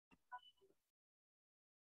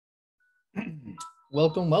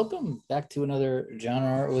Welcome back to another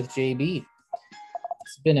genre with JB.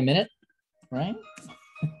 It's been a minute, right?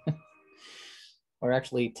 Or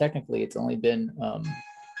actually, technically, it's only been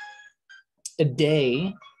a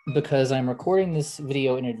day because I'm recording this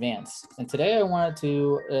video in advance. And today I wanted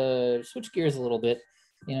to switch gears a little bit.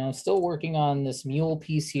 You know, I'm still working on this Mule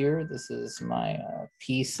piece here. This is my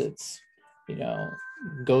piece. It's,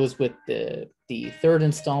 goes with the third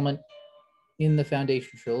installment in the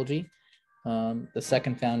Foundation trilogy, the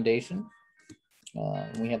second Foundation.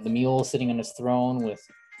 We have the mule sitting on his throne with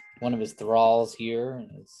one of his thralls here,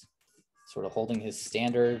 and is sort of holding his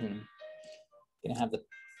standard, and gonna have the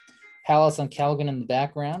palace on Calgan in the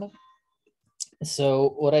background.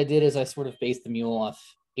 So what I did is I sort of based the mule off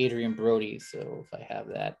Adrian Brody. So if I have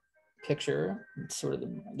that picture, it's sort of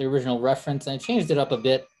the original reference, and I changed it up a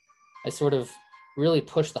bit. I sort of really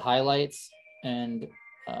pushed the highlights and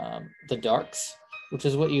the darks, which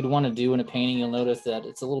is what you'd want to do in a painting. You'll notice that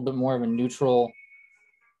it's a little bit more of a neutral,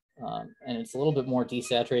 and it's a little bit more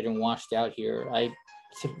desaturated and washed out here.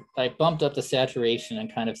 I bumped up the saturation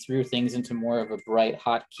and kind of threw things into more of a bright,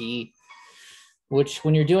 hot key, which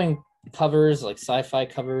when you're doing covers, like sci-fi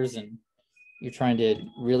covers, and you're trying to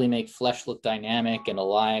really make flesh look dynamic and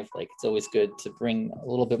alive, like it's always good to bring a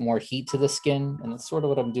little bit more heat to the skin. And that's sort of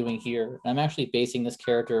what I'm doing here. I'm actually basing this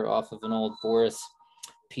character off of an old Boris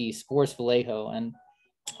piece, Boris Vallejo. And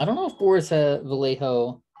I don't know if Boris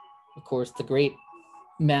Vallejo, of course, the great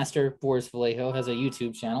master Boris Vallejo, has a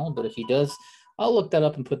YouTube channel, but if he does, I'll look that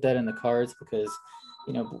up and put that in the cards, because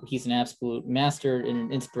he's an absolute master and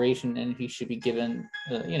an inspiration, and he should be given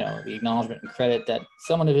the acknowledgement and credit that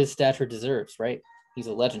someone of his stature deserves, right? He's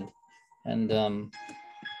a legend. And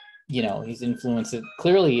he's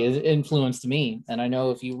clearly influenced me. And I know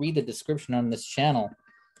if you read the description on this channel,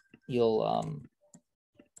 you'll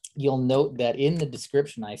note that in the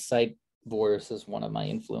description I cite Boris as one of my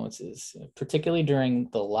influences, particularly during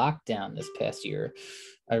the lockdown this past year.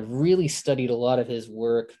 I really studied a lot of his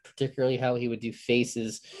work, particularly how he would do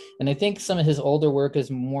faces. And I think some of his older work is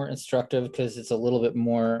more instructive because it's a little bit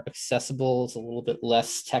more accessible. It's a little bit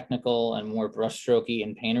less technical and more brushstrokey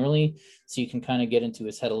and painterly. So you can kind of get into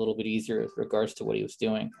his head a little bit easier with regards to what he was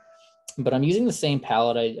doing. But I'm using the same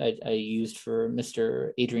palette I used for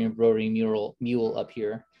Mr. Adrian Brody Mule up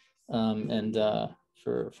here.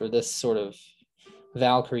 For this sort of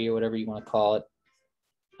Valkyrie, or whatever you want to call it,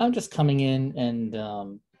 I'm just coming in and,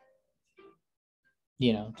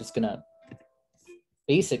 just going to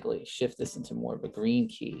basically shift this into more of a green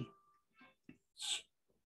key.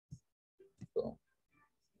 Cool.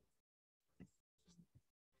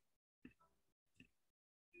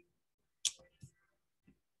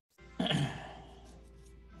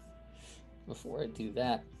 Before I do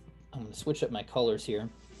that, I'm going to switch up my colors here.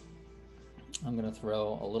 I'm going to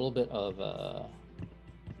throw a little bit of a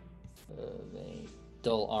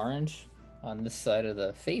dull orange on this side of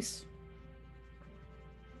the face.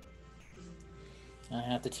 I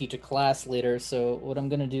have to teach a class later, so what I'm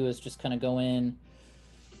going to do is just kind of go in,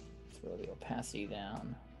 throw the opacity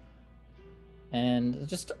down. And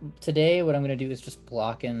just today, what I'm going to do is just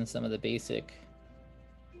block in some of the basic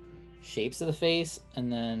shapes of the face,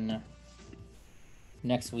 and then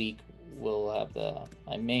next week we'll have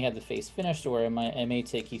I may have the face finished, or I may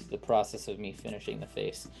take you through the process of me finishing the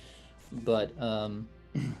face. But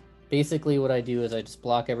basically what I do is I just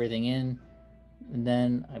block everything in, and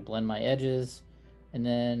then I blend my edges, and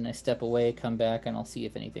then I step away, come back, and I'll see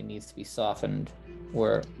if anything needs to be softened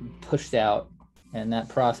or pushed out. And that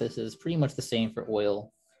process is pretty much the same for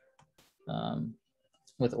oil.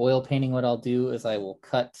 With oil painting, what I'll do is I will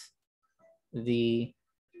cut the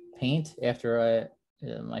paint after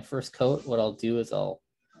my first coat. What I'll do is I'll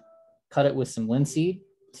cut it with some linseed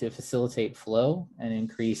to facilitate flow and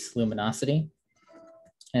increase luminosity.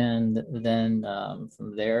 And then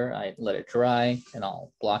from there, I let it dry, and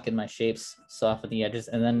I'll block in my shapes, soften the edges,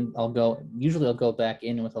 and then usually I'll go back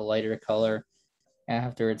in with a lighter color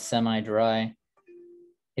after it's semi-dry.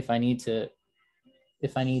 If I need to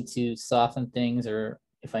soften things, or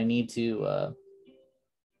if I need to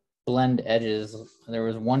blend edges. There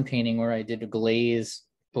was one painting where I did a glaze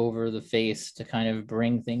over the face to kind of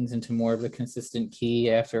bring things into more of a consistent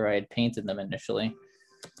key after I had painted them initially,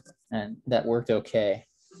 and that worked okay.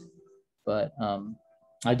 But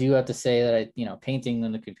I do have to say that painting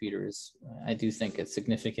on the computer I do think it's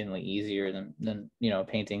significantly easier than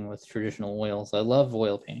painting with traditional oils. I love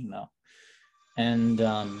oil painting though, and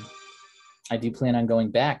I do plan on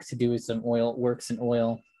going back to do some oil works in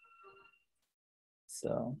oil.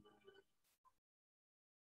 So,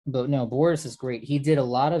 but no, Boris is great. He did a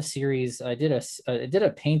lot of series. I did a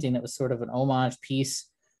painting that was sort of an homage piece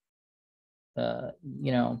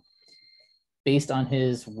you know, based on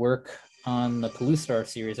his work on the Star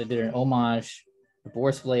series, I did an homage, a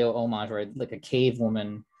Boris Vallejo homage, where I did like a cave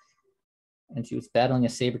woman, and she was battling a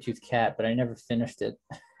saber-toothed cat, but I never finished it.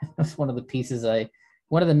 It was one of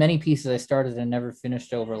the many pieces I started and never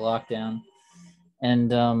finished over lockdown.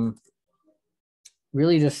 And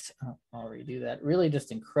really just, I'll redo that. Really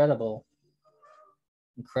just incredible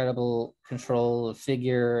control of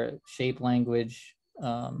figure, shape, language.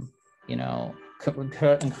 You know,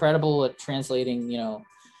 incredible at translating, you know,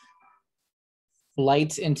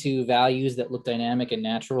 light into values that look dynamic and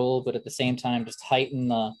natural, but at the same time just heighten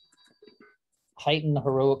the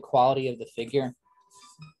heroic quality of the figure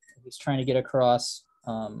he's trying to get across.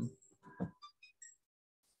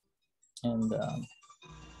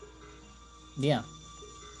 Yeah.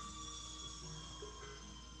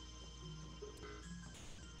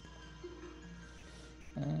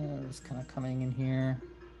 Just kind of coming in here.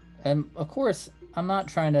 And of course, I'm not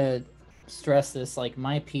trying to stress this, like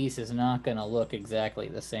my piece is not going to look exactly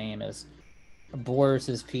the same as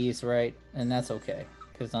Boris's piece, right? And that's okay,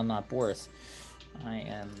 because I'm not Boris. I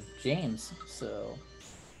am James, so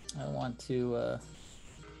I want to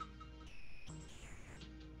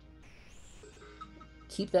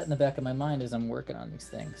keep that in the back of my mind as I'm working on these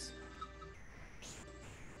things.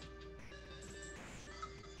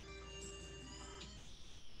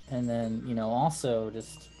 And then, you know, also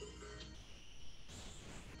just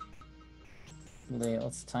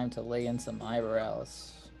it's time to lay in some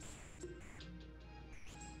eyebrows.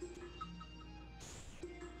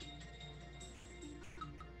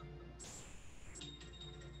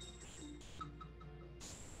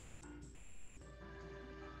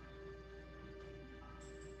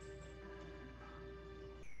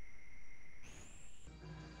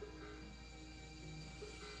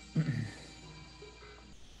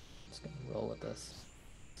 Just gonna roll with this.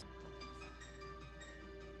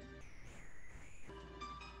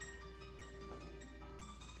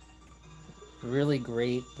 Really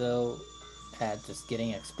great though at just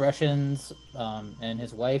getting expressions. And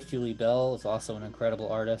his wife Julie Bell is also an incredible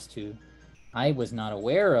artist who I was not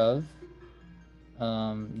aware of.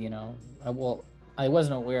 You know, I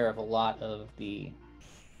wasn't aware of a lot of the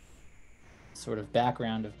sort of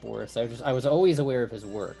background of Boris. I was always aware of his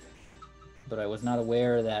work, but I was not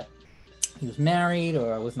aware that he was married,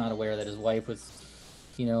 or I was not aware that his wife was,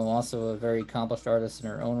 you know, also a very accomplished artist in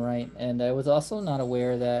her own right. And I was also not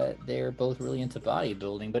aware that they're both really into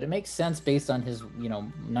bodybuilding, but it makes sense based on his, you know,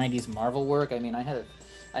 90s Marvel work. I mean, I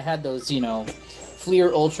had those, you know,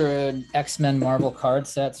 Fleer Ultra X-Men Marvel card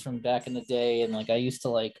sets from back in the day, and like I used to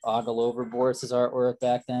like ogle over Boris's artwork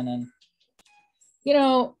back then. And you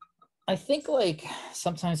know, I think like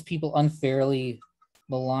sometimes people unfairly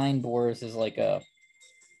malign Boris as like a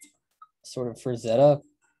sort of Frazetta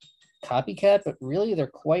copycat, but really they're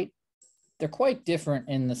quite different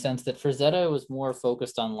in the sense that Frazetta was more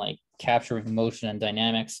focused on like capturing motion and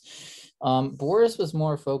dynamics. Boris was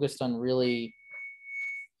more focused on really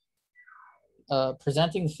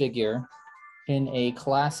presenting the figure in a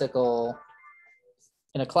classical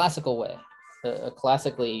way, a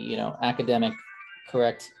classically, you know, academic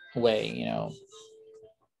correct way, you know.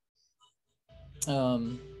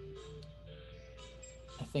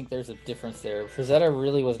 I think there's a difference there. Frazetta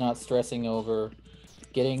really was not stressing over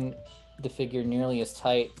getting the figure nearly as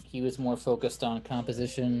tight. He was more focused on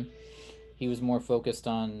composition. He was more focused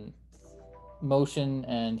on motion,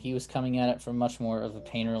 and he was coming at it from much more of a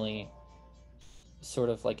painterly, sort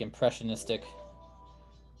of like impressionistic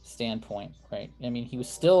standpoint, right? I mean, he was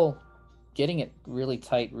still getting it really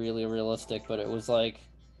tight, really realistic, but it was like,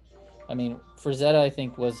 I mean, Frazetta, I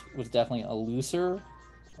think, was definitely a looser,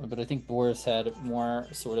 but I think Boris had more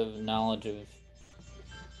sort of knowledge of,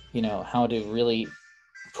 you know, how to really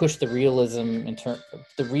push the realism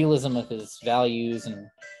the realism of his values. And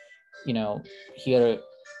you know, he had a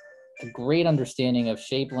great understanding of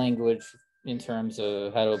shape language in terms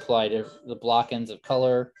of how to apply to the block ends of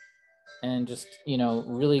color, and just, you know,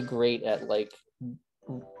 really great at like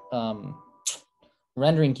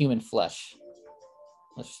rendering human flesh,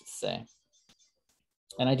 let's just say.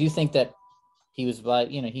 And I do think that he was,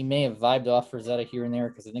 you know, he may have vibed off Frazetta here and there,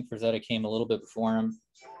 because I think Frazetta came a little bit before him,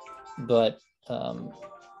 but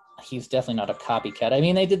he's definitely not a copycat. I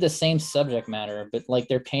mean, they did the same subject matter, but like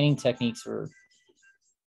their painting techniques were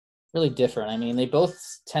really different. I mean, they both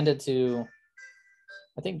tended to,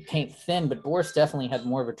 I think, paint thin, but Boris definitely had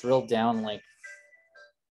more of a drilled down like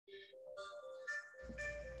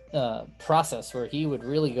process where he would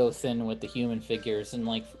really go thin with the human figures, and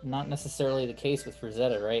like not necessarily the case with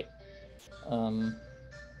Frazetta, right?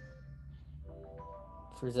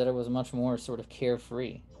 Frazetta was much more sort of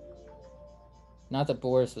carefree. Not that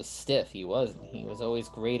Boris was stiff, he wasn't. He was always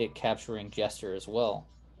great at capturing gesture as well.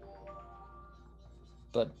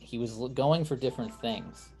 But he was going for different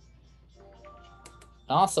things.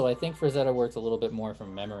 Also, I think Frazetta worked a little bit more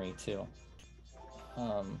from memory, too.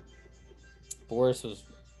 Boris was,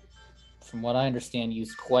 from what I understand,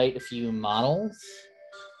 used quite a few models,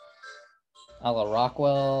 a la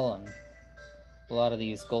Rockwell, and a lot of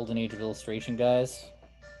these Golden Age of illustration guys.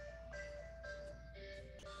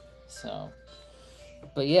 So,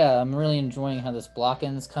 but yeah, I'm really enjoying how this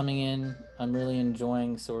block-in's coming in. I'm really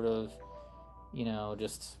enjoying sort of, you know,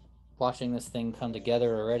 just watching this thing come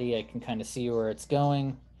together already. I can kind of see where it's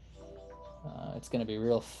going. It's going to be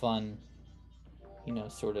real fun, you know,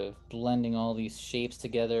 sort of blending all these shapes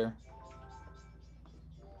together.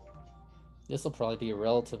 This will probably be a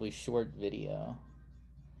relatively short video.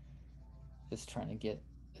 Just trying to get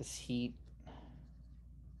this heat.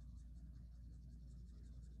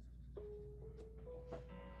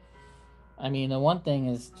 I mean, the one thing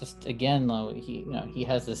is just, again, though, he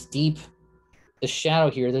has this deep, the shadow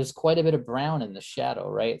here. There's quite a bit of brown in the shadow,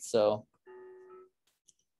 right? So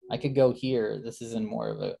I could go here. This is in more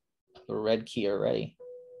of a red key already,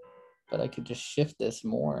 but I could just shift this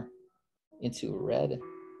more into red.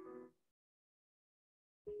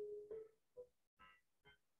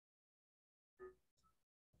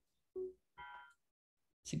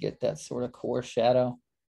 To get that sort of core shadow.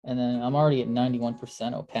 And then I'm already at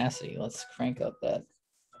 91% opacity. Let's crank up that.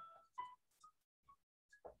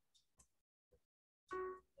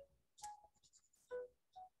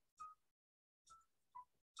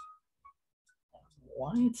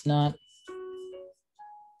 Why it's not,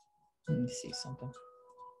 let me see something.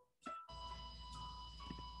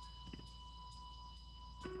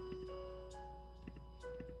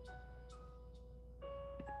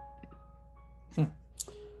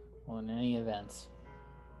 Well, in any event,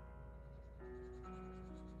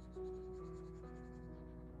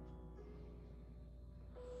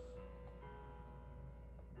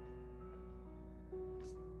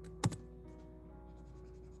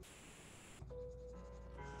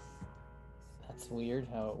 that's weird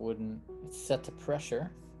how it wouldn't, it's set to pressure,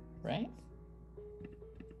 right?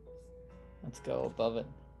 Let's go above it.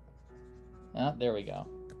 Ah, there we go.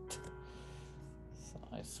 So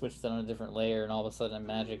I switched it on a different layer and all of a sudden it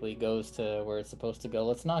magically goes to where it's supposed to go.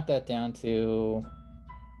 Let's knock that down to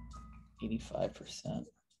 85%.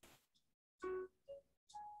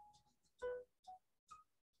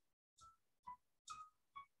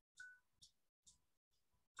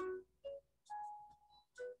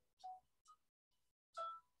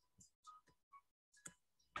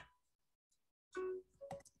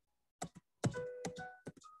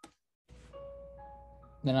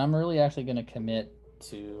 Then I'm really actually going to commit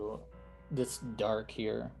to this dark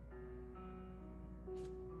here.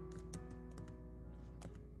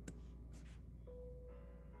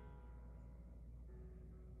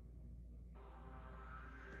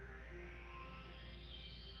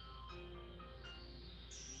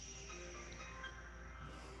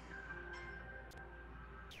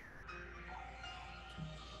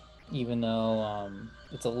 Even though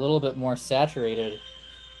it's a little bit more saturated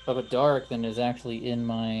of a dark than is actually in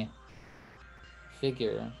my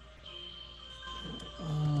figure.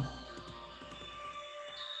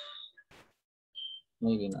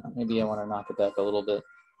 Maybe not. Maybe I want to knock it back a little bit.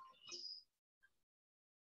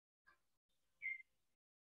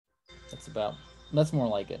 That's more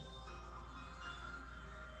like it.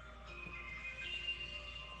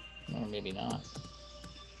 Or maybe not.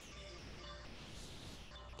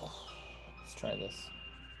 Let's try this.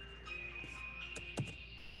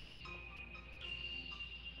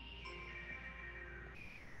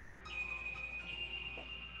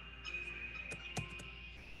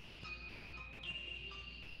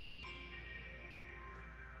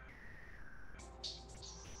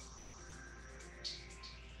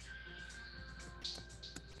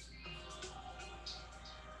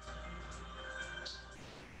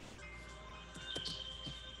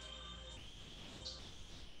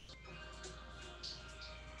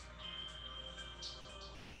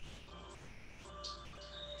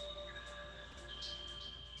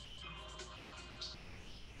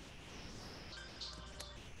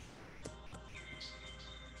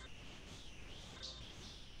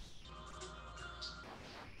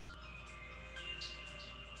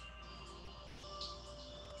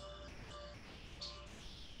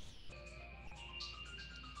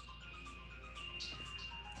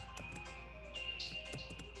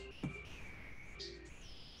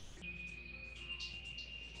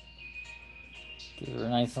 Give her a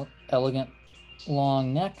nice, elegant,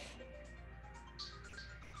 long neck.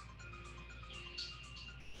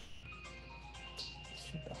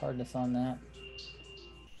 hardness on that.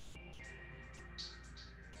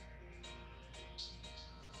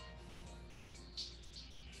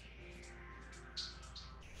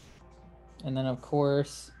 And then of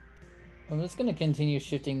course, I'm just going to continue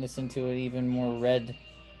shifting this into an even more red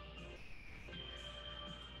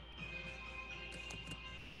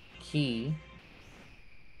key.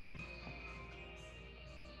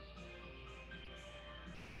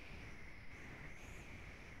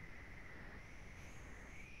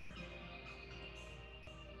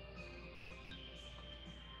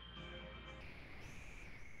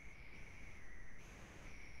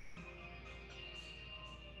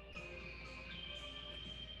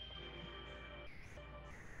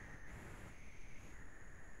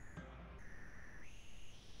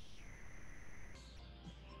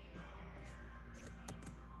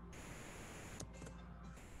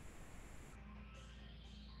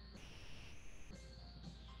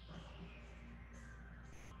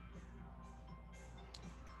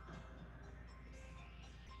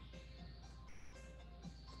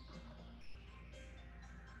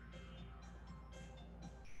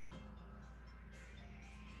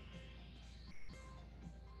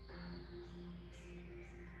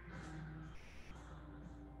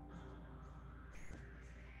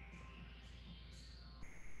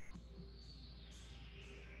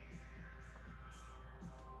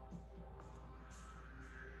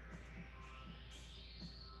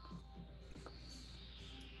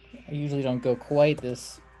 I usually don't go quite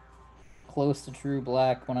this close to true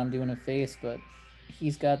black when I'm doing a face, but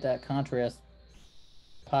he's got that contrast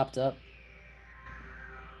popped up.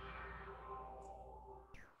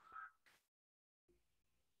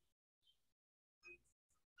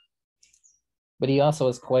 But he also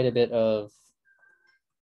has quite a bit of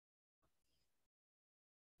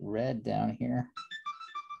red down here.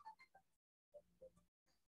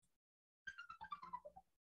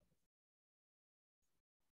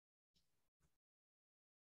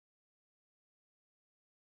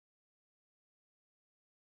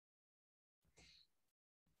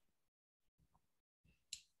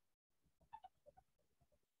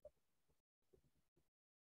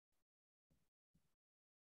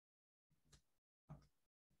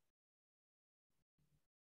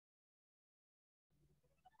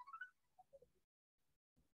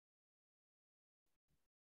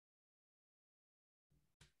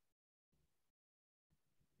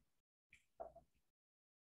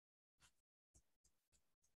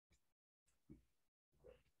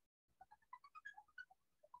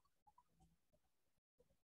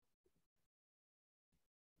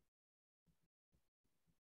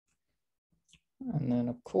 And then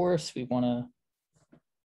of course we want to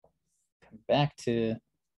come back to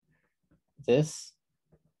this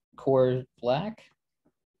core black.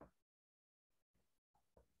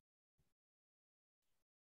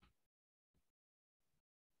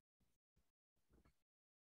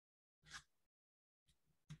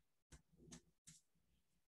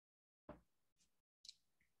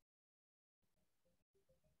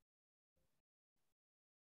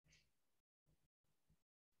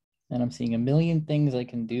 And I'm seeing a million things I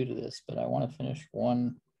can do to this, but I want to finish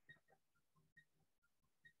one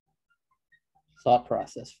thought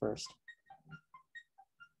process first.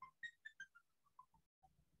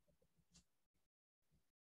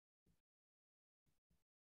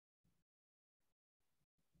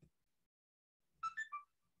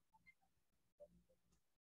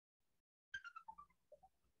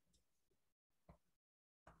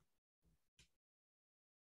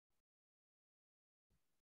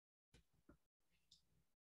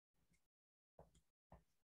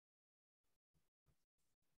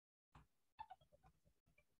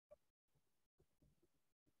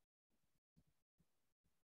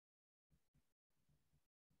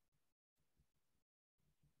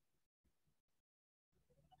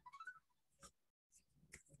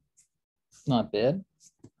 Not bad.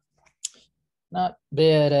 Not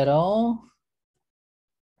bad at all.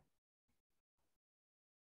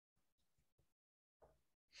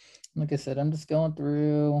 Like I said, I'm just going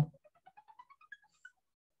through,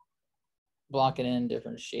 blocking in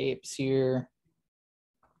different shapes here.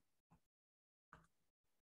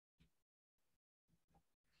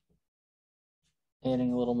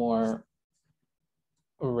 Adding a little more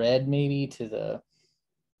red maybe to the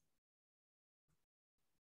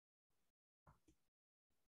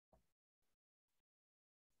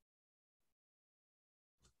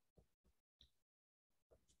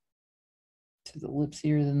lips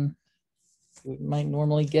here than we might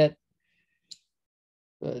normally get.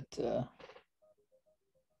 But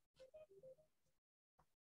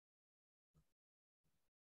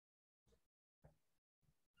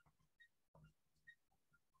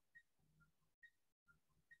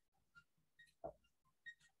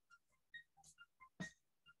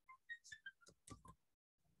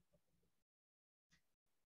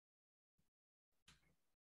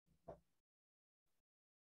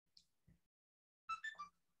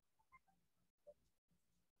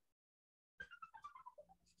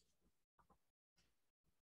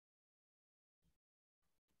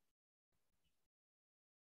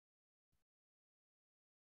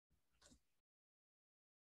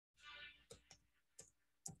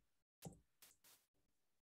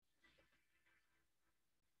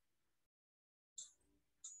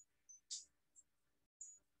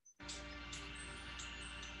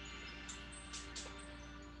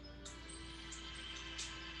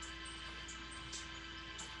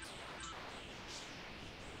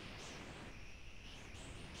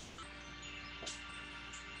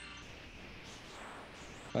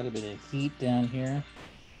Quite a bit of heat down here.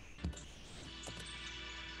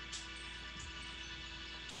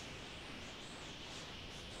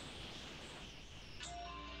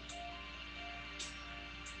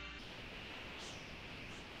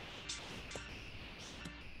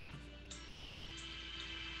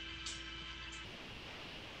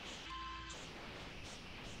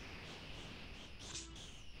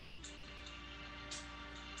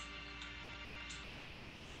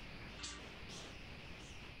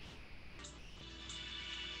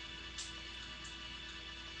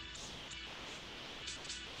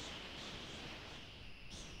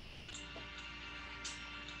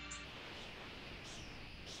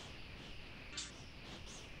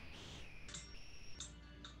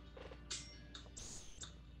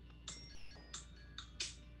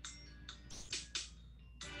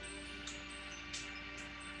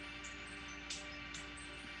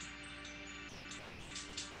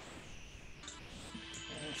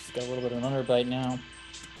 She's got a little bit of an underbite now.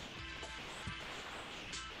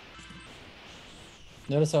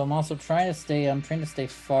 Notice how I'm also trying to stay. I'm trying to stay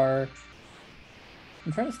far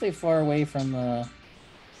away from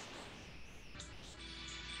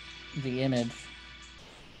the image.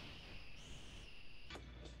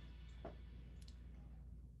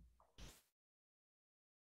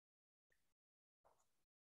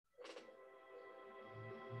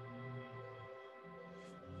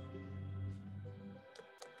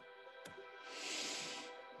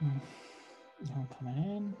 Now coming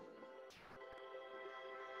in.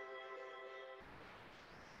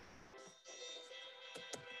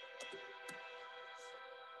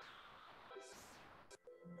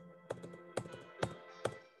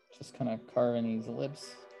 Just kind of carving these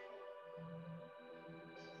lips.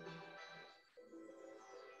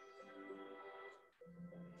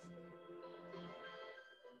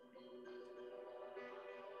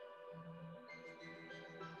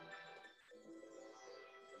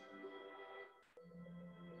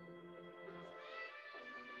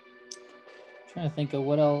 Trying to think of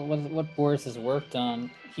what else, what Boris has worked on.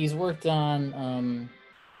 He's worked on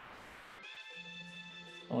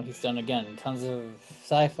well, he's done again tons of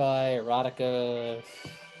sci-fi, erotica,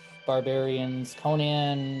 barbarians,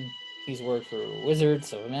 Conan. He's worked for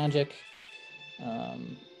Wizards of Magic,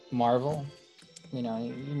 Marvel. You know,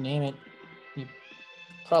 you name it. You've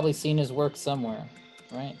probably seen his work somewhere,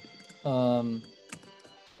 right? Let's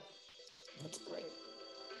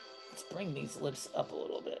bring these lips up a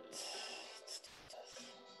little bit.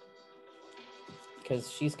 Because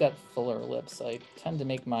she's got fuller lips. I tend to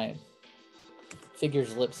make my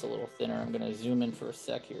figure's lips a little thinner. I'm going to zoom in for a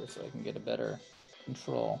sec here so I can get a better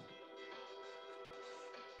control.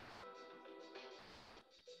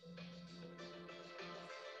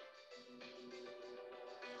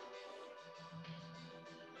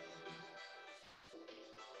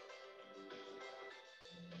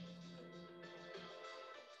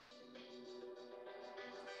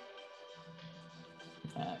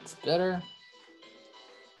 That's better.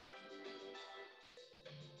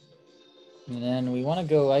 And then we want to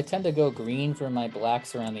go, I tend to go green for my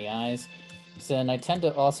blacks around the eyes. So then I tend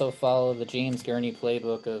to also follow the James Gurney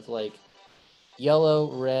playbook of like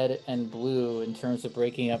yellow, red, and blue in terms of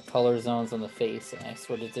breaking up color zones on the face. And I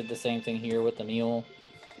sort of did the same thing here with the Mule.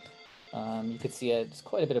 You could see it's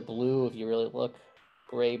quite a bit of blue if you really look.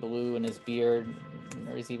 Gray blue in his beard. And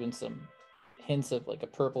there's even some hints of like a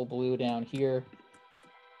purple blue down here.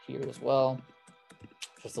 Here as well.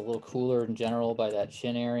 Just a little cooler in general by that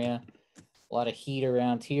chin area. A lot of heat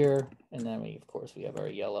around here. And then we, of course, we have our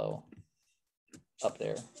yellow up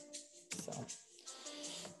there. So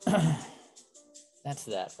that's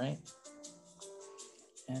that, right?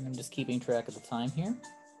 And I'm just keeping track of the time here.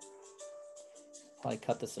 Probably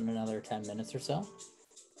cut this in another 10 minutes or so.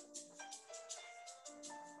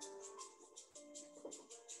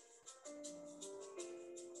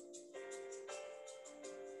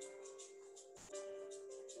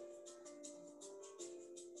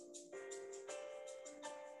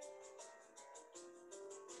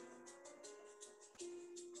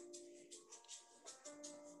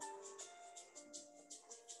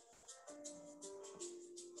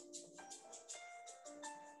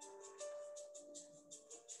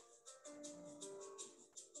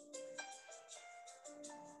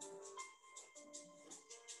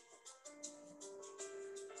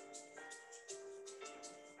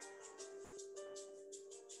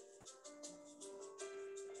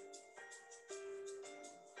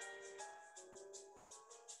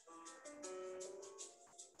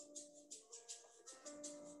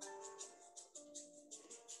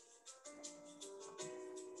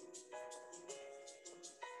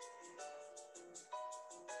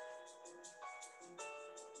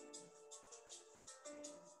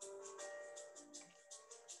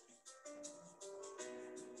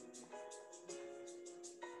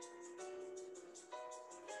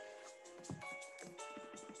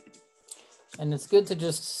 And it's good to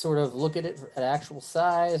just sort of look at it at actual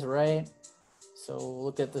size, right? So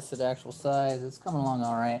look at this at actual size. It's coming along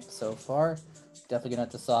all right so far. Definitely gonna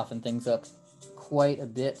have to soften things up quite a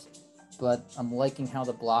bit, but I'm liking how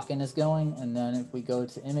the blocking is going. And then if we go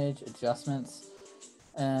to image adjustments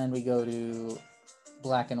and we go to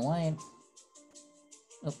black and white,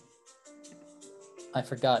 oh, I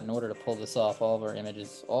forgot, in order to pull this off, all of our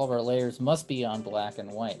images, all of our layers must be on black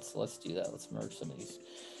and white. So let's do that. Let's merge some of these.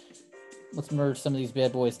 Let's merge some of these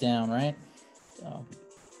bad boys down, right? So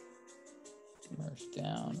merge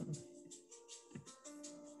down.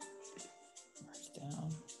 Merge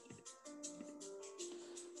down.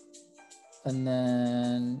 And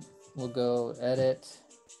then we'll go edit,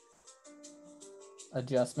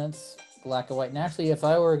 adjustments, black and white. And actually, if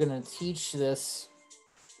I were going to teach this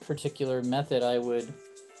particular method, I would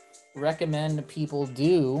recommend people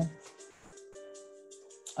do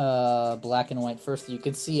black and white first. You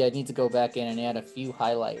can see I need to go back in and add a few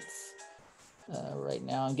highlights right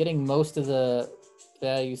now. I'm getting most of the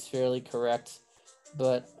values fairly correct,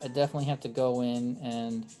 but I definitely have to go in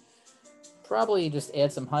and probably just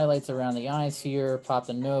add some highlights around the eyes here, pop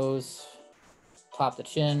the nose, pop the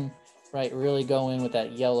chin, right? Really go in with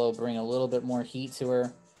that yellow, bring a little bit more heat to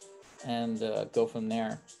her, and go from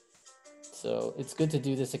there. So it's good to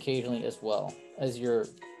do this occasionally as well as you're,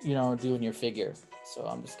 doing your figure. So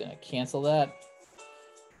I'm just gonna cancel that,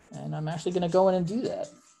 and I'm actually gonna go in and do that.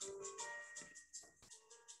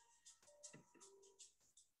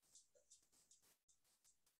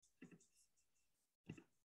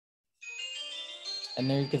 And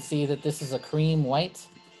there you can see that this is a cream white.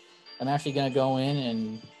 I'm actually gonna go in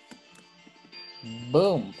and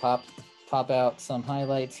boom, pop out some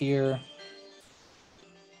highlights here.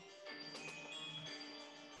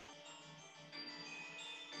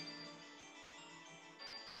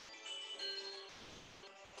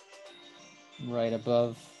 Right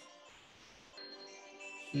above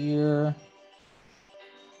here.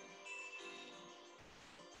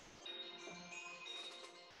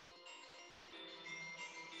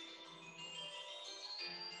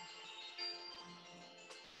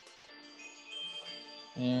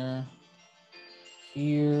 There.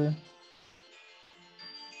 Here.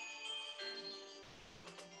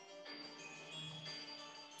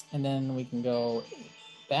 And then we can go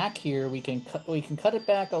back here. We can cut it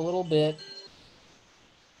back a little bit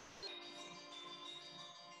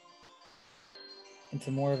into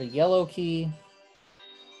more of a yellow key.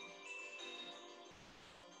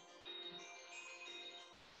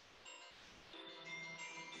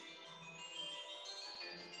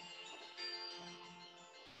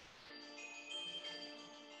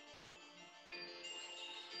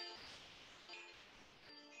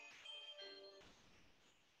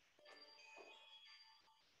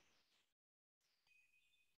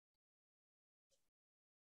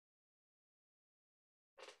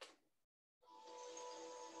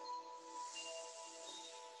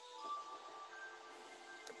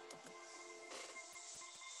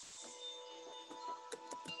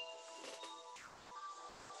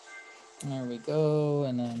 There we go,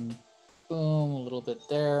 and then boom, a little bit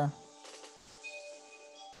there.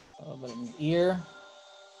 A little bit in the ear.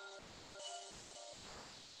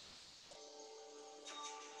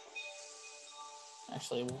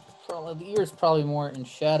 Actually, probably the ear is probably more in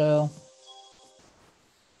shadow.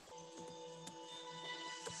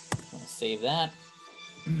 I'm gonna save that.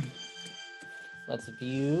 Let's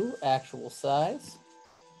view actual size.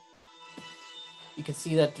 You can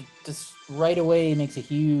see that just right away makes a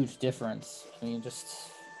huge difference. I mean,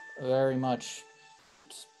 just very much,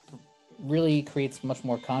 just really creates much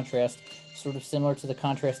more contrast, sort of similar to the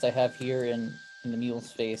contrast I have here in the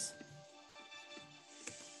mule's face.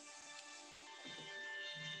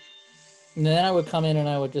 And then I would come in and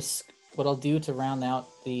I would just, what I'll do to round out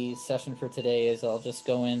the session for today is I'll just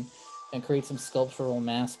go in and create some sculptural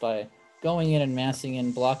mass by going in and massing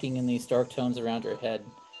and blocking in these dark tones around her head,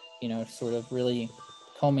 sort of really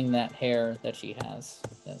combing that hair that she has,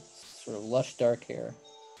 that sort of lush dark hair.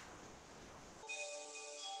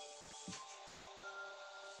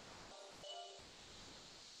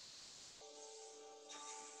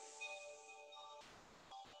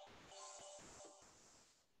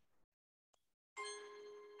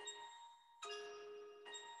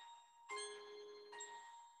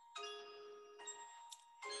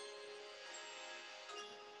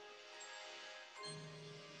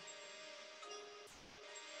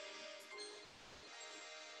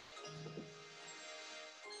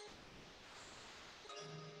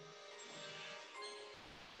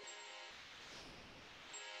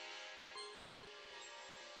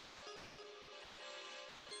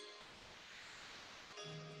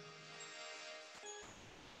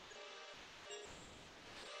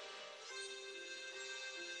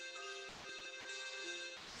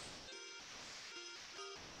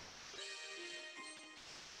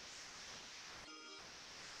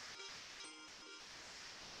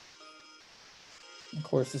 Of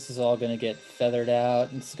course, this is all going to get feathered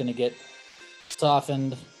out, and it's going to get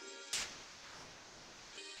softened.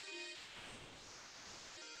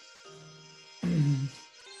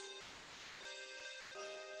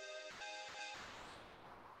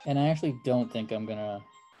 And I actually don't think I'm gonna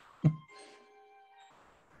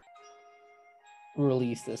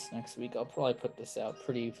release this next week. I'll probably put this out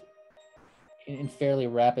pretty in fairly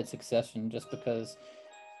rapid succession, just because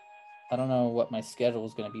I don't know what my schedule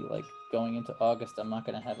is going to be like going into August. I'm not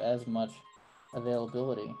going to have as much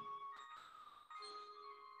availability.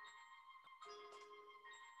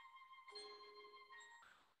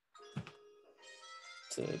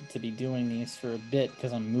 To be doing these for a bit,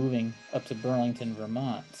 because I'm moving up to Burlington,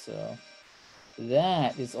 Vermont. So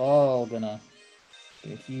that is all gonna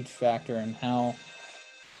be a huge factor in how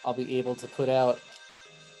I'll be able to put out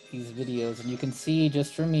these videos. And you can see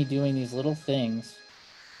just from me doing these little things,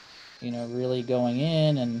 you know, really going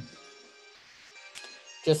in and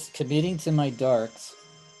just committing to my darks,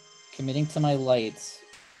 committing to my lights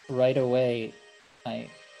right away, I'm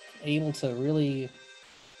able to really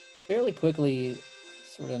fairly quickly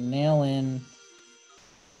sort of nail in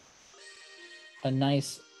a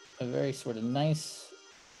very sort of nice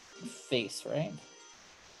face, right?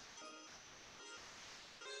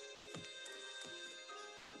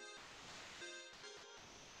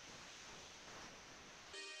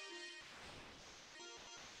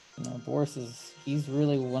 You know, Boris he's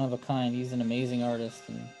really one of a kind. He's an amazing artist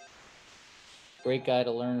and great guy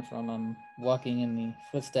to learn from. I'm walking in the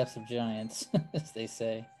footsteps of giants, as they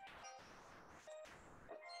say.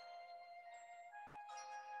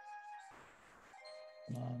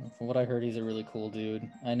 From what I heard, he's a really cool dude.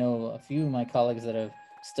 I know a few of my colleagues that have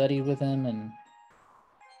studied with him,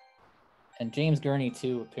 and James Gurney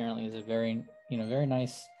too. Apparently, is a very very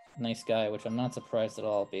nice guy, which I'm not surprised at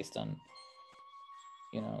all based on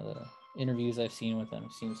the interviews I've seen with him.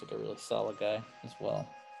 Seems like a really solid guy as well,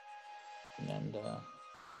 and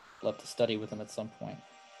love to study with him at some point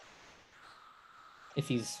if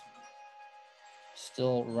he's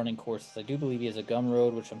still running courses. I do believe he has a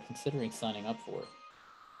Gumroad, which I'm considering signing up for.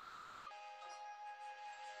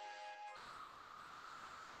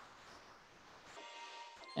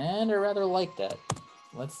 And I rather like that.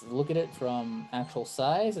 Let's look at it from actual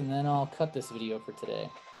size, and then I'll cut this video for today.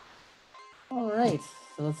 All right,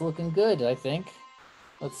 so it's looking good, I think.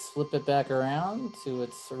 Let's flip it back around to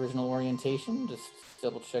its original orientation. Just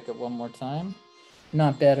double check it one more time.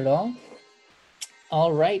 Not bad at all.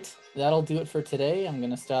 All right, that'll do it for today. I'm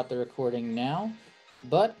going to stop the recording now,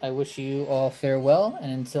 but I wish you all farewell,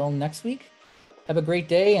 and until next week, have a great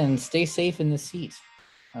day and stay safe in the seat.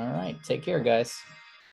 All right, take care, guys.